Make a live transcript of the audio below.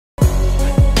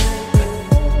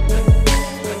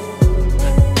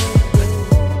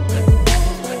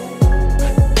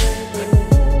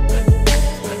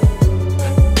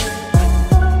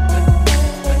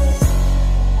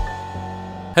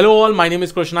Hello all, my name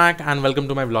is Krishnak and welcome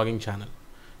to my vlogging channel.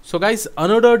 So guys,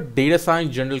 another data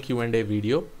science general Q&A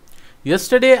video.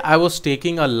 Yesterday I was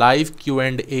taking a live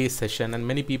Q&A session and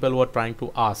many people were trying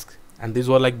to ask, and these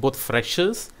were like both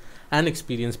freshers and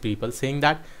experienced people saying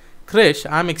that, Krish,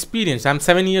 I'm experienced, I'm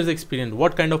 7 years experienced,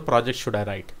 what kind of project should I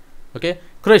write? Okay,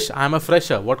 Krish, I'm a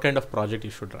fresher, what kind of project you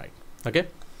should write? Okay,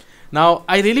 now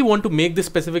I really want to make this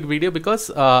specific video because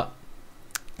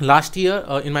last year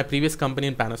in my previous company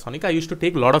in Panasonic, I used to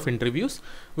take a lot of interviews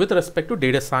with respect to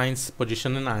data science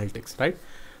position and analytics, right?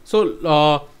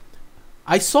 So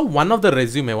I saw one of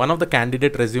the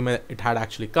candidate resume, it had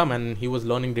actually come, and he was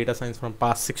learning data science from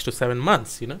past 6 to 7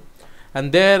 months, you know,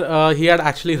 and there he had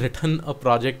actually written a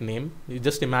project name. You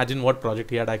just imagine what project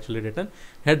he had actually written.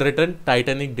 He had written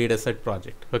Titanic dataset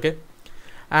project, okay?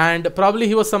 And probably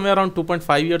he was somewhere around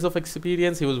 2.5 years of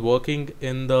experience. He was working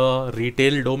in the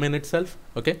retail domain itself,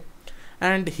 okay?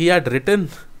 And he had written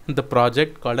the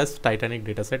project called as Titanic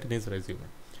dataset in his resume.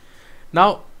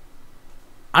 Now,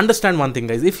 understand one thing,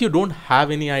 guys. If you don't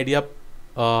have any idea,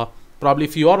 probably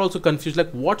if you are also confused,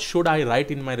 like what should I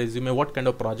write in my resume, what kind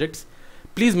of projects,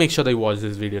 please make sure that you watch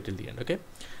this video till the end, okay?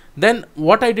 Then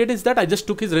what I did is that I just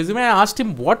took his resume. I asked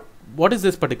him what is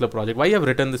this particular project, why you have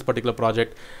written this particular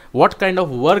project, what kind of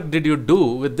work did you do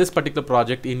with this particular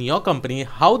project in your company,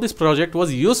 how this project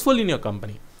was useful in your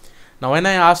company. Now when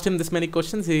I asked him this many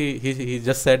questions, he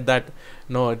just said that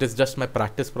no, it is just my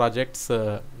practice projects,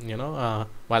 while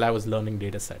I was learning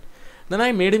data set. Then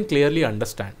I made him clearly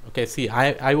understand, okay, see,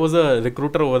 I was a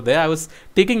recruiter over there, I was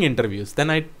taking interviews. Then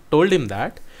I told him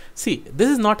that, see, this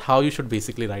is not how you should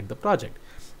basically write the project.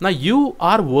 Now you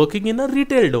are working in a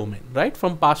retail domain, right,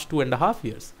 from past 2.5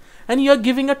 years, and you are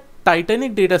giving a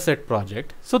Titanic dataset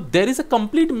project. So there is a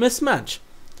complete mismatch.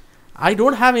 I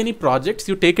don't have any projects.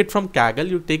 You take it from Kaggle,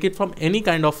 you take it from any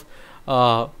kind of,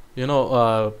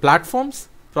 platforms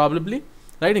probably,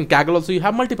 right? In Kaggle also you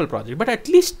have multiple projects, but at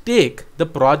least take the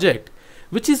project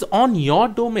which is on your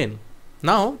domain.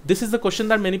 Now this is the question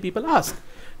that many people ask.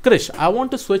 Krish, I want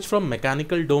to switch from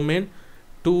mechanical domain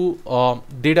to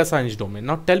data science domain.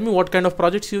 Now tell me what kind of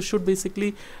projects you should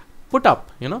basically put up,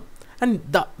 you know, and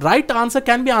the right answer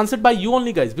can be answered by you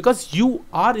only, guys, because you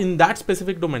are in that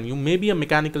specific domain. You may be a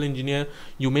mechanical engineer,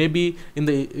 you may be in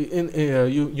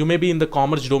the you may be in the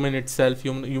commerce domain itself,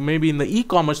 you may be in the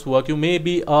e-commerce work, you may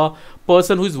be a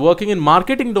person who is working in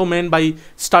marketing domain by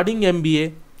studying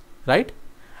MBA, right?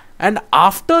 And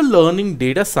after learning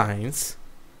data science,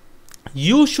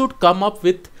 you should come up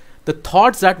with the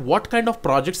thoughts that what kind of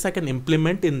projects I can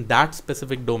implement in that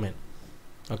specific domain,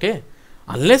 okay?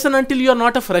 Unless and until you are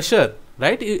not a fresher,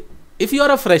 right? If you are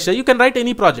a fresher, you can write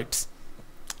any projects,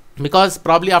 because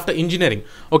probably after engineering,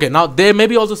 okay, now there may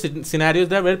be also scenarios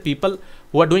there where people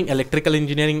who are doing electrical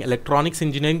engineering, electronics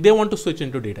engineering, they want to switch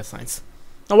into data science.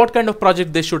 Now what kind of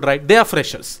project they should write? They are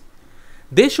freshers.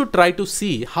 They should try to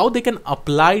see how they can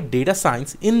apply data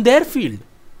science in their field.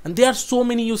 And there are so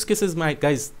many use cases, my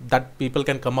guys, that people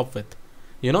can come up with,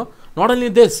 you know. Not only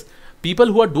this, people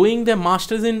who are doing their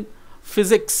masters in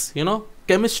physics, you know,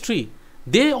 chemistry,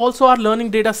 they also are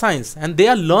learning data science, and they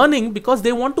are learning because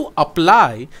they want to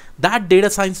apply that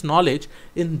data science knowledge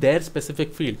in their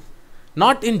specific field,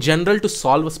 not in general to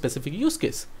solve a specific use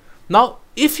case. Now,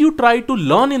 if you try to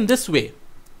learn in this way,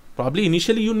 probably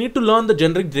initially you need to learn the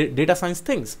generic data science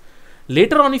things.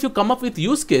 Later on, if you come up with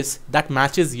use case that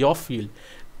matches your field,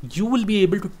 you will be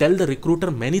able to tell the recruiter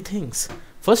many things.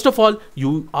 First of all,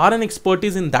 you are an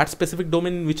expertise in that specific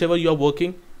domain in whichever you are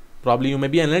working. Probably you may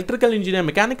be an electrical engineer,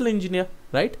 mechanical engineer,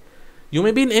 right? You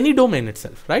may be in any domain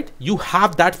itself, right? You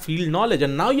have that field knowledge,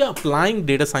 and now you're applying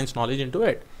data science knowledge into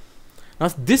it. Now,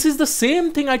 this is the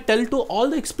same thing I tell to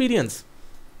all the experienced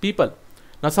people.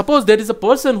 Now, suppose there is a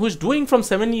person who is doing from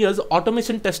 7 years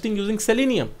automation testing using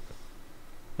Selenium,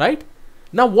 right?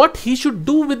 Now, what he should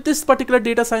do with this particular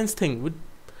data science thing?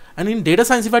 And in data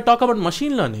science, if I talk about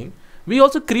machine learning, we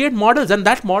also create models, and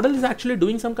that model is actually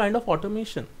doing some kind of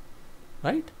automation,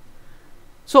 right?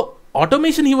 So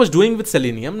automation he was doing with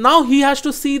Selenium. Now he has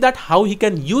to see that how he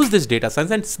can use this data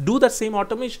science and do that same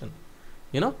automation,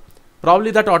 you know.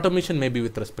 Probably that automation may be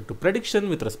with respect to prediction,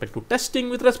 with respect to testing,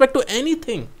 with respect to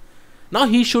anything. Now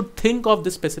he should think of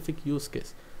this specific use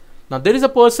case. Now there is a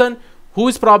person who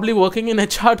is probably working in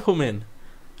HR domain,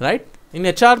 right? In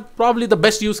HR, probably the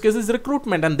best use case is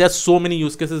recruitment, and there's so many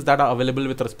use cases that are available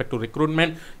with respect to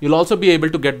recruitment. You'll also be able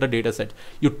to get the data set.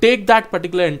 You take that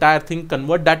particular entire thing,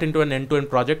 convert that into an end-to-end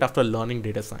project after learning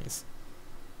data science.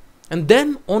 And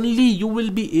then only you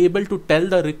will be able to tell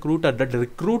the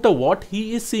recruiter what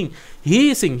he is seeing.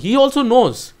 He also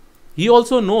knows,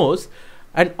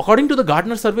 and according to the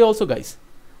Gartner survey also, guys,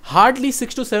 hardly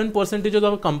 6 to 7% of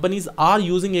our companies are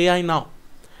using AI now.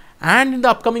 And in the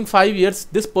upcoming 5 years,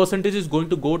 this percentage is going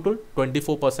to go to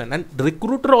 24%. And the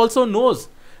recruiter also knows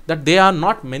that there are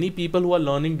not many people who are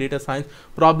learning data science,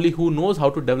 probably who knows how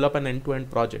to develop an end-to-end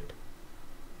project.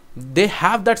 They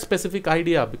have that specific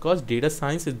idea because data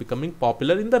science is becoming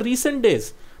popular in the recent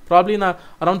days, probably in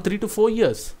around 3 to 4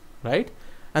 years, right?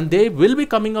 And they will be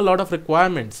coming a lot of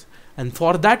requirements. And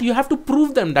for that, you have to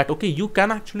prove them that, okay, you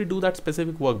can actually do that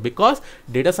specific work, because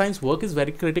data science work is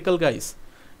very critical, guys.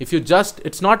 If you just,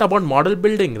 it's not about model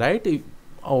building, right?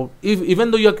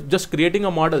 Even though you're just creating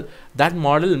a model, that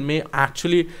model may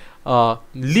actually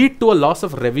lead to a loss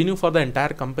of revenue for the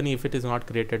entire company if it is not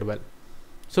created well.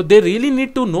 So they really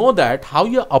need to know that how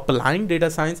you're applying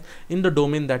data science in the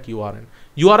domain that you are in.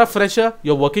 You are a fresher,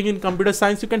 you're working in computer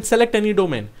science, you can select any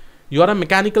domain. You are a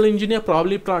mechanical engineer,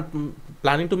 probably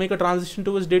planning to make a transition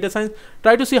towards data science.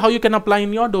 Try to see how you can apply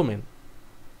in your domain.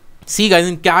 See, guys,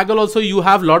 in Kaggle also you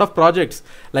have a lot of projects,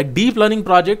 like deep learning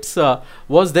projects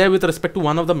was there with respect to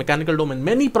one of the mechanical domain.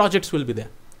 Many projects will be there,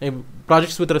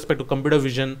 projects with respect to computer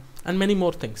vision and many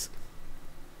more things.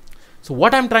 So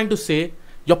what I'm trying to say,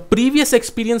 your previous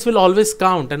experience will always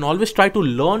count, and always try to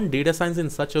learn data science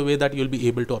in such a way that you'll be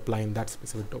able to apply in that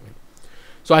specific domain.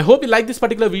 So I hope you like this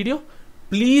particular video.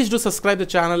 Please do subscribe the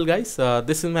channel, guys.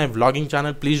 This is my vlogging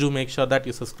channel. Please do make sure that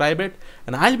you subscribe it,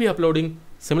 and I'll be uploading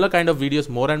similar kind of videos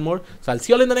more and more. So I'll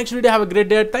see you all in the next video. Have a great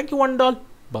day. Thank you, one and all.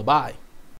 Bye bye.